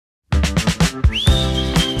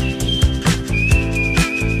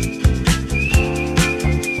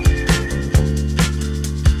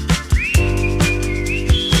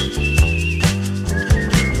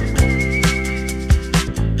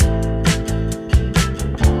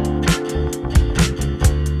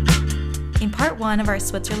Of our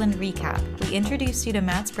Switzerland recap, we introduced you to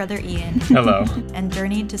Matt's brother Ian. Hello. And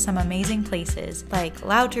journeyed to some amazing places like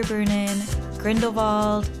Lauterbrunnen,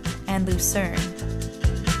 Grindelwald, and Lucerne.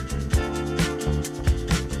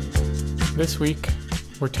 This week,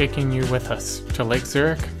 we're taking you with us to Lake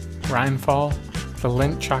Zürich, Rhine Falls, the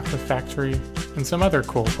Lindt Chocolate Factory, and some other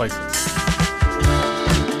cool places.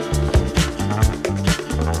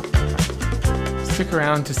 Stick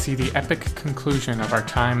around to see the epic conclusion of our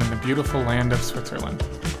time in the beautiful land of Switzerland.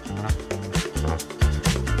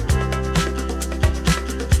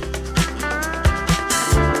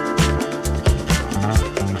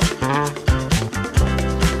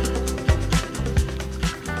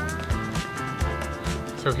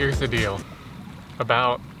 So here's the deal.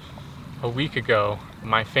 About a week ago,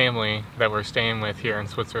 my family that we're staying with here in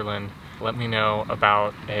Switzerland let me know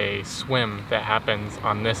about a swim that happens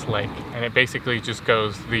on this lake, and it basically just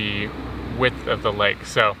goes the width of the lake.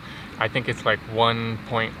 So I think it's like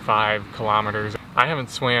 1.5 kilometers. I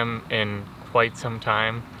haven't swam in quite some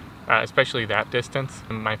time, especially that distance.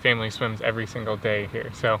 My family swims every single day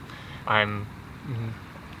here, so I'm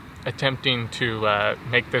attempting to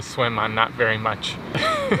make this swim on not very much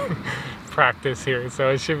practice here,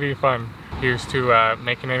 so it should be fun. Here's to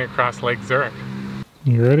making it across Lake Zürich.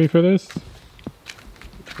 You ready for this?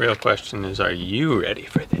 The real question is, are you ready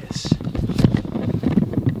for this?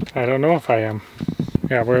 I don't know if I am.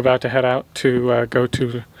 Yeah, we're about to head out to go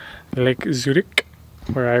to Lake Zürich,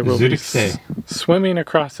 where I will be swimming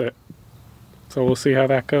across it. So we'll see how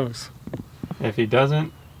that goes. If he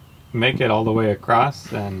doesn't make it all the way across,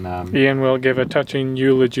 then Ian will give a touching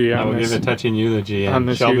eulogy on this. I will give a touching eulogy,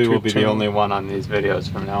 and Shelby will be the only one on these videos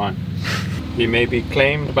from now on. He may be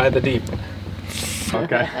claimed by the deep.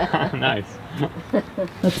 Okay, nice.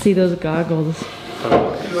 Let's see those goggles.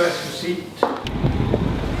 I'll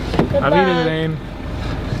leave it in.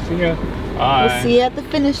 See ya. Bye. We'll see you at the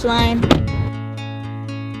finish line.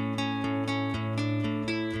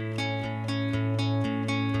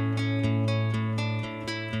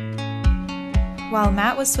 While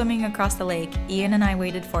Matt was swimming across the lake, Ian and I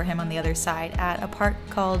waited for him on the other side at a park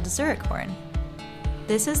called Zürichhorn.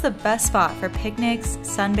 This is the best spot for picnics,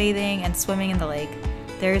 sunbathing, and swimming in the lake.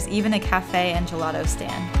 There's even a cafe and gelato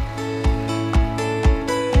stand.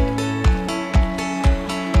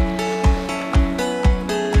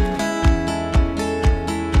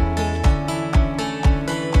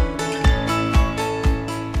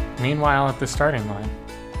 Meanwhile, at the starting line,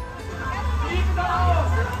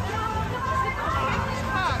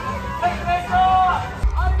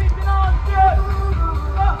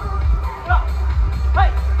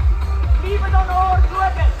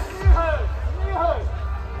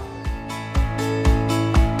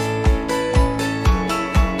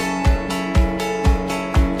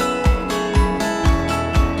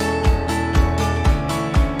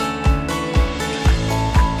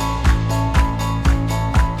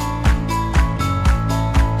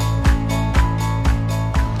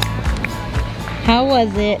 How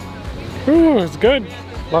was it? ooh, it's good.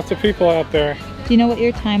 Lots of people out there. Do you know what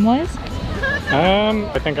your time was?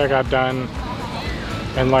 I think I got done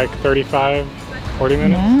in like 35, 40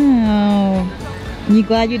 minutes. Wow. You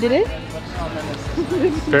glad you did it?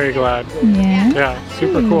 Very glad. Yeah. Yeah,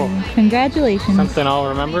 super cool. Congratulations. Something I'll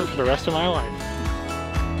remember for the rest of my life.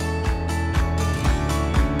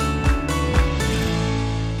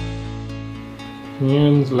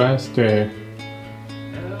 Ian's last day.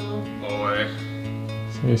 Oh boy.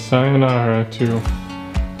 Say sayonara to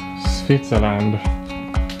Switzerland.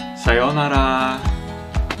 Sayonara.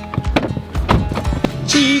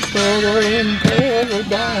 Cheeseburger in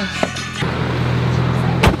paradise.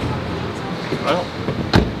 Well,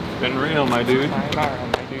 been real, my dude. Sayonara,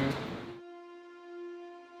 my dude.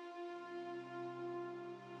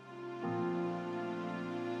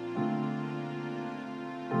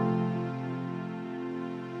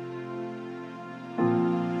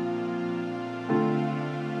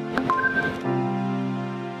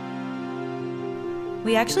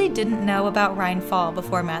 We actually didn't know about Rhine Fall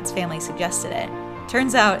before Matt's family suggested it.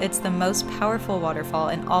 Turns out it's the most powerful waterfall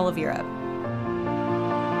in all of Europe.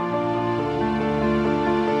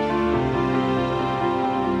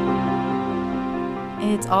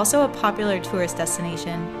 It's also a popular tourist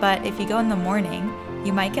destination, but if you go in the morning,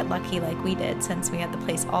 you might get lucky like we did since we had the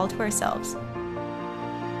place all to ourselves.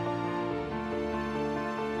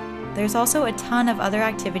 There's also a ton of other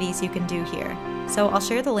activities you can do here, so I'll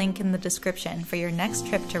share the link in the description for your next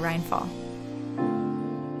trip to Rhine Falls.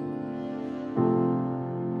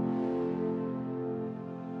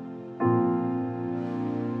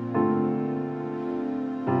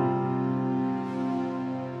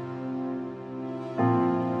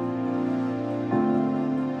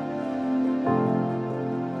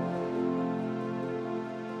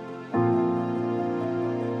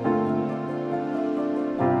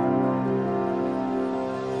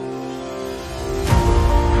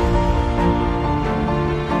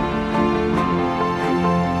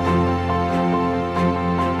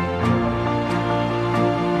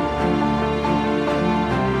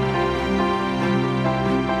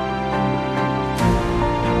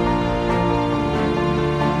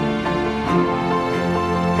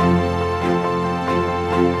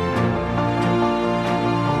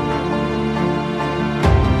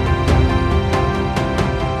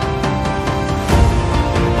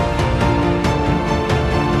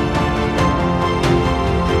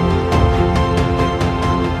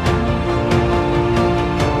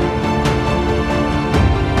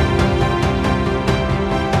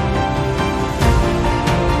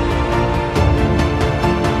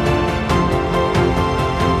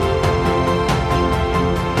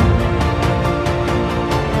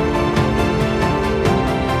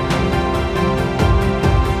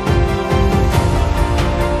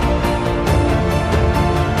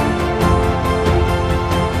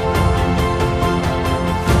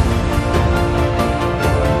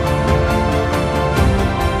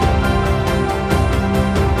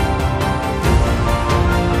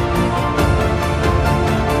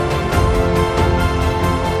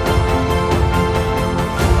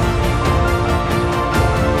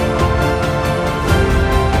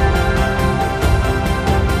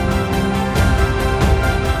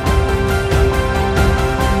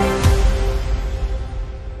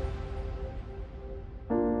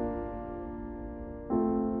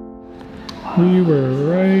 We were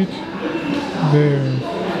right there.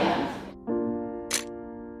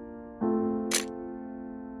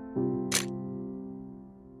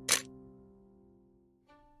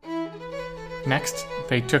 Next,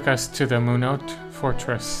 they took us to the Munot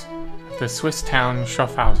Fortress, the Swiss town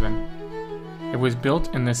Schaffhausen. It was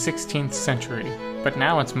built in the 16th century, but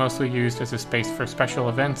now it's mostly used as a space for special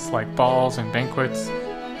events like balls and banquets.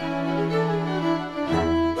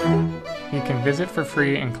 You can visit for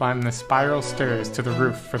free and climb the spiral stairs to the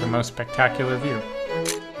roof for the most spectacular view.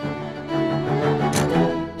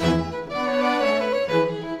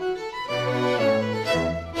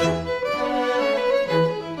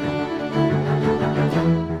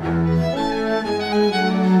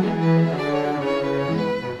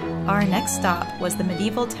 Our next stop was the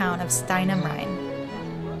medieval town of Stein am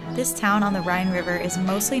Rhein. This town on the Rhine River is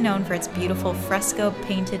mostly known for its beautiful fresco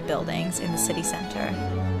painted buildings in the city center.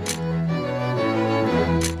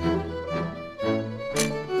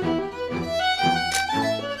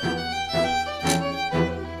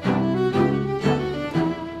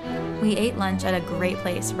 We ate lunch at a great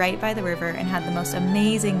place right by the river and had the most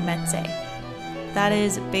amazing Mezze. That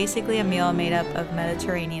is basically a meal made up of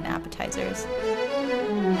Mediterranean appetizers.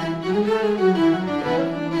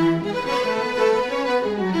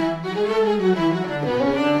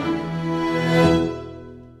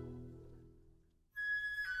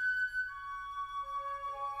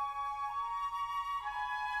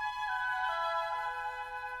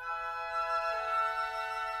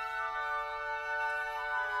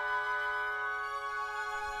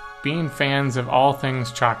 Being fans of all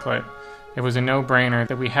things chocolate, it was a no-brainer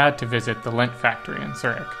that we had to visit the Lindt Factory in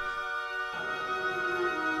Zürich.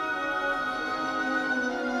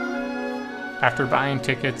 After buying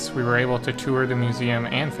tickets, we were able to tour the museum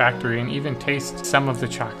and factory and even taste some of the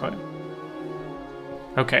chocolate.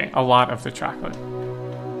 Okay, a lot of the chocolate.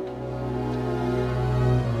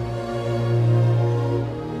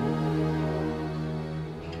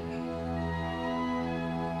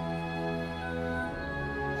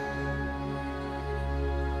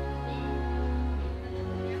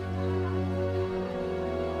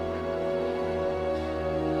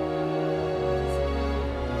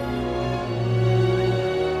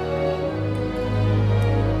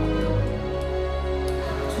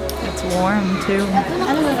 Warm too. I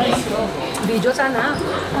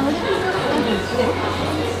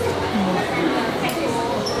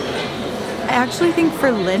actually think for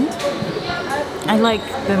Lindt, I like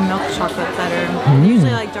the milk chocolate better.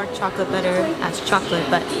 Usually I like dark chocolate better as chocolate,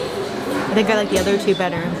 but I think I like the other two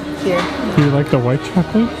better here. Do you like the white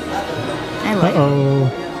chocolate? I like Uh-oh.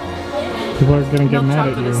 People are gonna get mad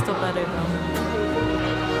at you. Milk chocolate is still better though.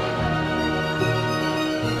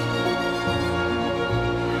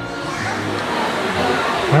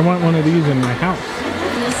 I want one of these in my house.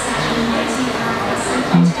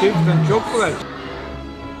 Chocolate.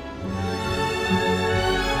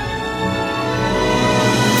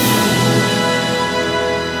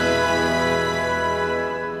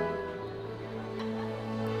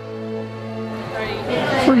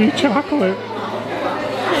 Free chocolate.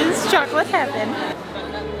 It's chocolate heaven.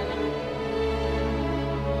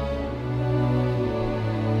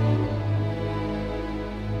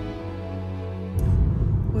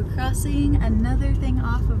 We're crossing another thing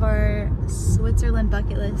off of our Switzerland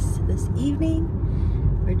bucket list this evening.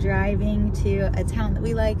 We're driving to a town that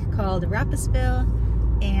we like called Rapperswil,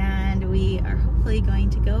 and we are hopefully going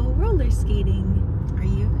to go roller skating. Are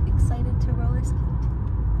you excited to roller skate?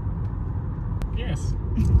 Yes.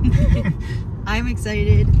 I'm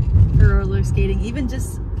excited for roller skating. Even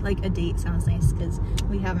just like a date sounds nice because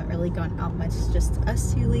we haven't really gone out much, just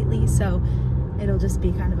us two lately, so it'll just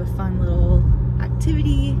be kind of a fun little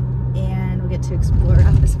activity, and we'll get to explore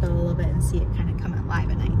Rapperswil a little bit and see it kind of come alive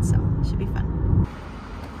at night, so it should be fun.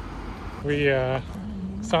 We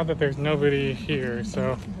saw that there's nobody here,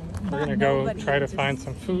 so we're gonna go try to find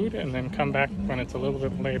some food and then come back when it's a little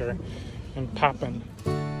bit later and pop in.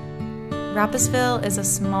 Rapperswil is a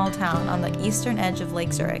small town on the eastern edge of Lake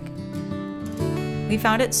Zürich. We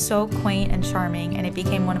found it so quaint and charming, and it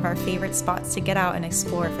became one of our favorite spots to get out and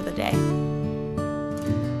explore for the day.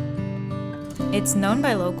 It's known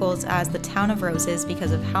by locals as the Town of Roses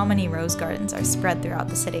because of how many rose gardens are spread throughout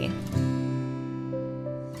the city.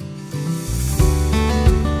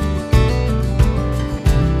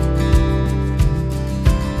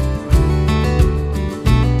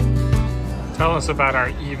 Tell us about our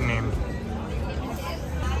evening.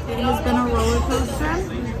 It has been a roller coaster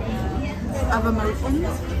of emotions,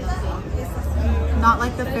 not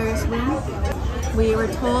like the Ferris wheel. We were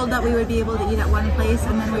told that we would be able to eat at one place,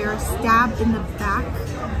 and then we were stabbed in the back,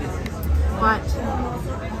 but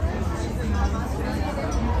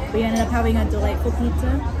we ended up having a delightful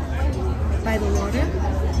pizza by the water,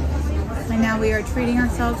 and now we are treating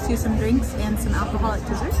ourselves to some drinks and some alcoholic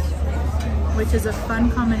desserts, which is a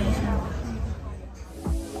fun combination.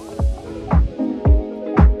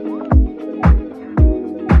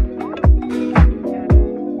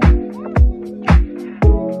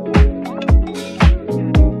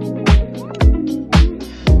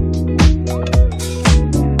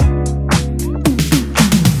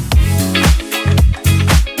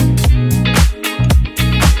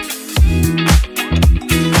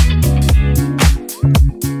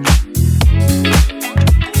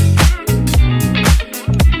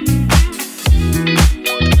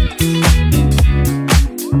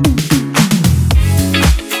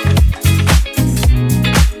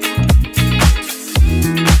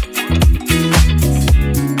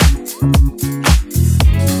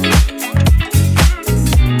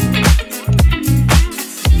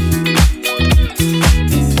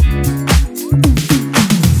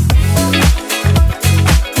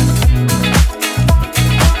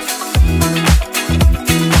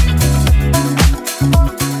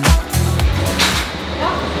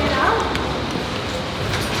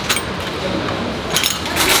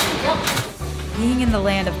 Being in the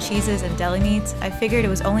land of cheeses and deli meats, I figured it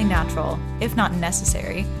was only natural, if not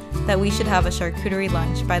necessary, that we should have a charcuterie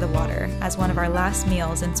lunch by the water as one of our last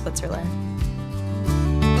meals in Switzerland.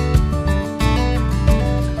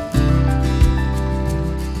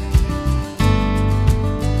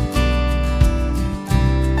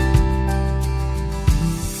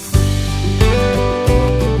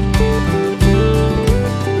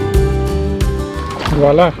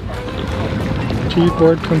 Voila! Cheese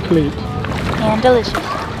board complete. And delicious.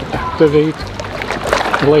 Activate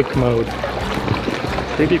lake mode.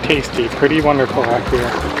 Pretty tasty, pretty wonderful out here.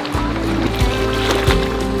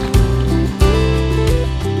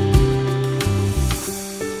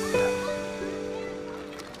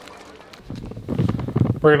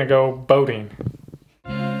 We're gonna go boating.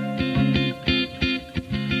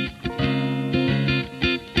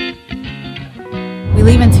 We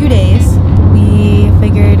leave in 2 days. We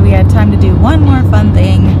figured we had time to do one more fun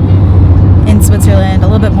thing in Switzerland, a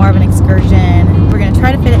little bit more of an excursion. We're going to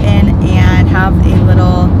try to fit it in and have a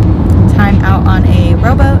little time out on a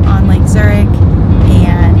rowboat on Lake Zürich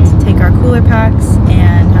and take our cooler packs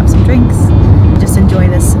and have some drinks. Just enjoy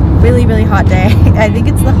this really, really hot day. I think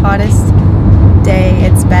it's the hottest day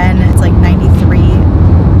it's been. It's like 93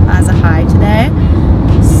 as a high today.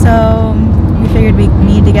 So we figured we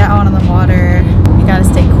need to get out on the water. We got to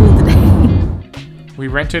stay cool today. We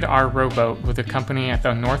rented our rowboat with a company at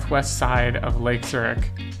the northwest side of Lake Zürich.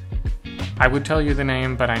 I would tell you the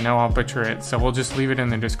name, but I know I'll butcher it, so we'll just leave it in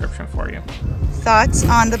the description for you. Thoughts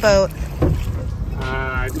on the boat?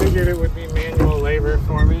 I figured it would be manual labor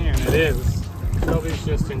for me, and it is. Shelby's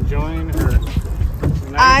just enjoying her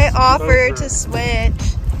nice I offered boat to ride.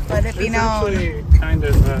 switch, let it be It's known. actually kind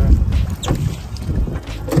of,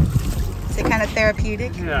 Is it kind of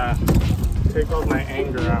therapeutic? yeah, take all my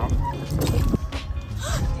anger out.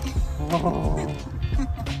 Oh.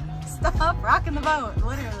 Stop rocking the boat,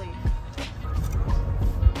 literally.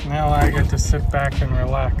 Now I get to sit back and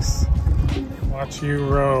relax. Watch you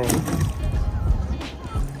row.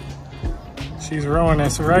 She's rowing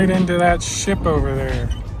us right into that ship over there.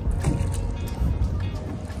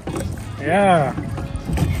 Yeah.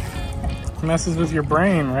 Messes with your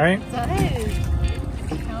brain, right? It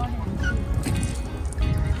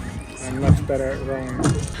I'm much better at rowing.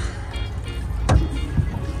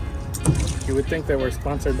 You would think that we're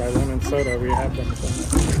sponsored by lemon soda. We have them.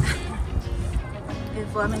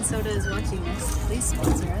 If Lemon Soda is watching us, please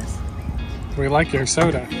sponsor us. We like your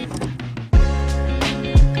soda.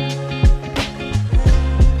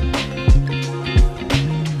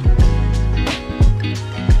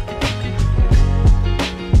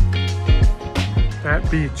 That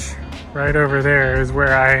beach right over there is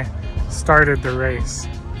where I started the race,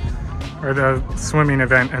 or the swimming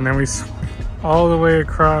event, and then we all the way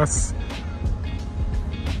across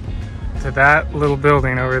to that little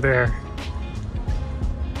building over there.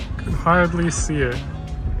 Could hardly see it.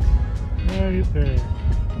 Right there.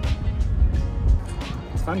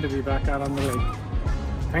 It's fun to be back out on the lake.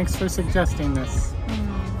 Thanks for suggesting this.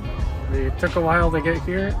 It took a while to get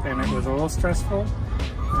here, and it was a little stressful,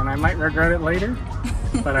 and I might regret it later,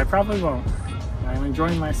 but I probably won't. I'm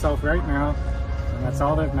enjoying myself right now, and that's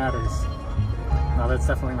all that matters. No, that's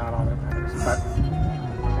definitely not all that matters,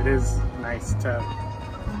 but it is nice to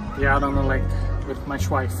be out on the lake with my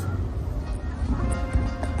wife.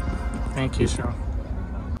 Thank you, Sean.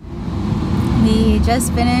 We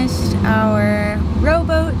just finished our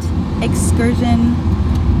rowboat excursion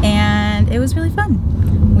and it was really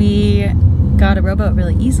fun. We got a rowboat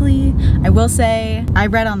really easily. I will say, I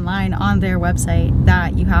read online on their website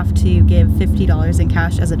that you have to give $50 in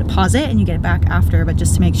cash as a deposit and you get it back after, but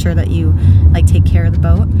just to make sure that you like take care of the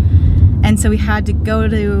boat. And so we had to go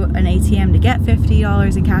to an ATM to get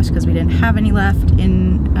 $50 in cash because we didn't have any left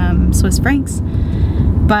in Swiss francs.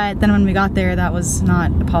 But then when we got there, that was not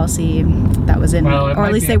a policy that was in, well, or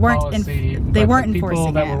at least they weren't policy, they weren't the enforcing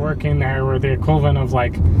people that it. were working there were the equivalent of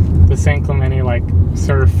like the San Clemente like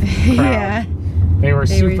surf crowd. Yeah. They were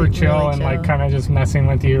super really chill and like chill. kind of just messing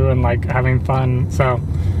with you and like having fun. So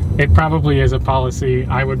it probably is a policy.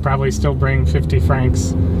 I would probably still bring 50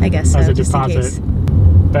 francs I guess so, as a just in deposit. case.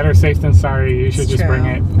 Better safe than sorry. You should It's just true. bring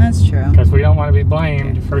it. That's true. Because we don't want to be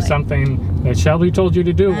blamed for Like- something that Shelby told you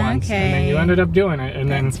to do once, and then you Okay. ended up doing it, and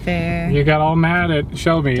That's then fair. you got all mad at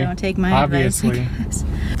Shelby. Don't take my obviously. advice,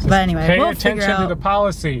 I guess. But anyway, Pay we'll attention figure to out. the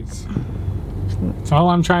policies. That's all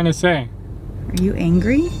I'm trying to say. Are you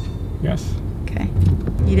angry? Yes. Okay.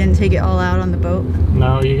 You didn't take it all out on the boat?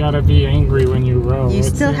 No, you gotta be angry when you row. You It's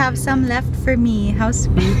still in- have some left for me. How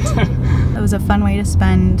sweet. It was a fun way to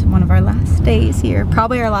spend one of our last days here.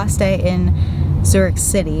 Probably our last day in Zürich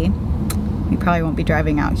City. We probably won't be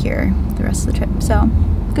driving out here the rest of the trip. So,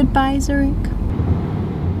 goodbye, Zurich.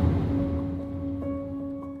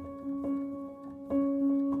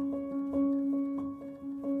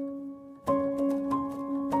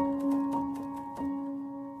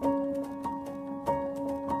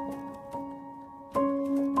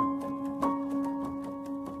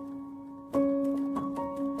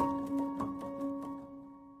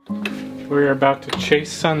 We're about to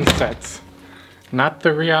chase sunsets. Not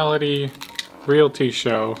the reality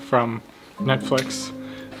show from Netflix,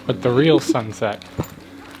 but the real sunset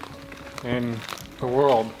in the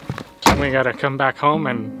world. And we gotta come back home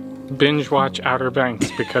and binge watch Outer Banks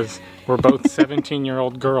because we're both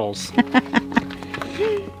 17-year-old girls.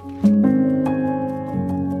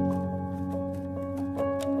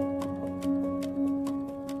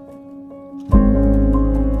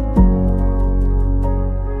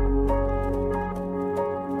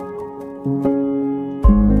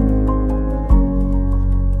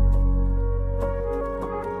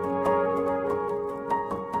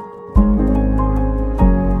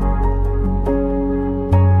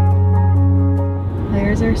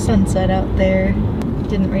 There's our sunset out there.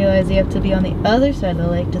 Didn't realize you have to be on the other side of the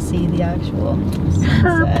lake to see the actual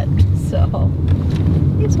sunset. So,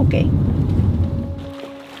 it's okay.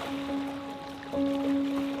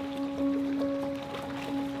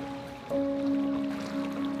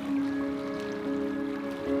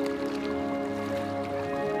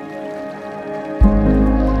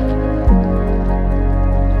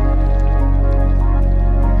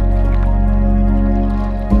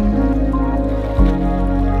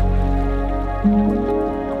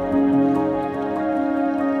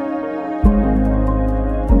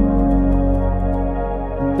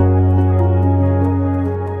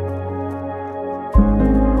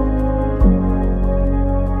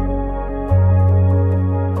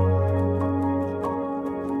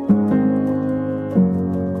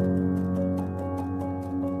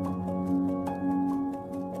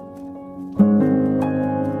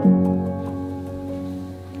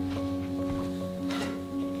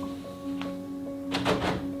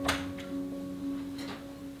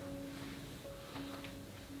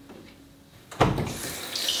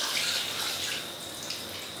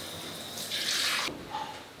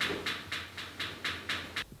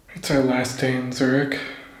 It's our last day in Zurich,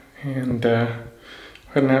 and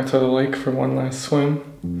heading out to the lake for one last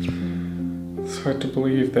swim. It's hard to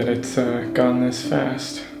believe that it's gone this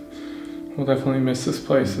fast. We'll definitely miss this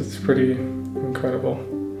place. It's pretty incredible.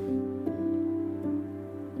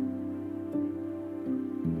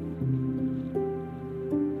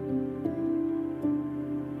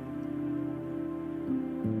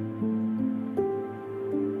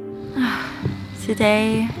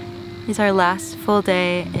 Today is our last full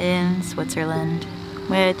day in Switzerland,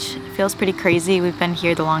 which feels pretty crazy. We've been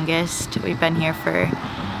here the longest. We've been here for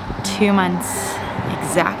 2 months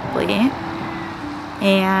exactly,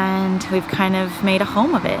 and we've kind of made a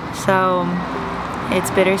home of it. So it's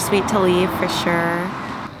bittersweet to leave for sure.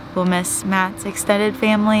 We'll miss Matt's extended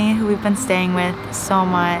family who we've been staying with so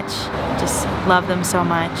much. Just love them so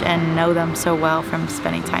much and know them so well from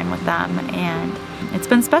spending time with them, and it's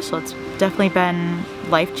been special. It's definitely been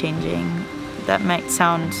life-changing. That might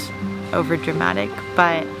sound over dramatic,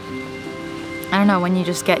 but I don't know, when you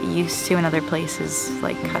just get used to in other places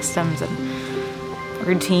like customs and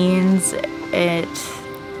routines, it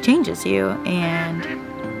changes you, and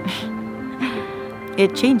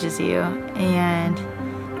it changes you, and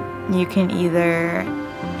you can either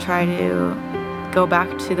try to go back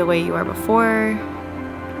to the way you were before,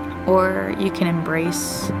 or you can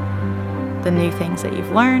embrace the new things that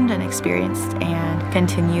you've learned and experienced and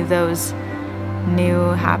continue those new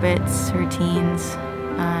habits, routines,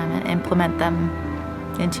 and implement them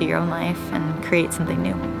into your own life and create something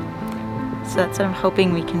new. So that's what I'm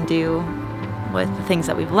hoping we can do with the things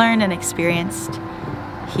that we've learned and experienced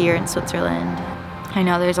here in Switzerland. I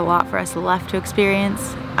know there's a lot for us left to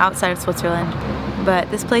experience outside of Switzerland, but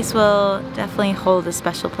this place will definitely hold a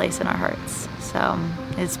special place in our hearts. So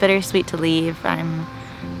it's bittersweet to leave. I'm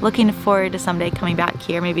looking forward to someday coming back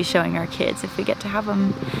here, maybe showing our kids if we get to have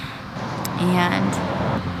them,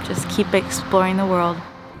 and just keep exploring the world.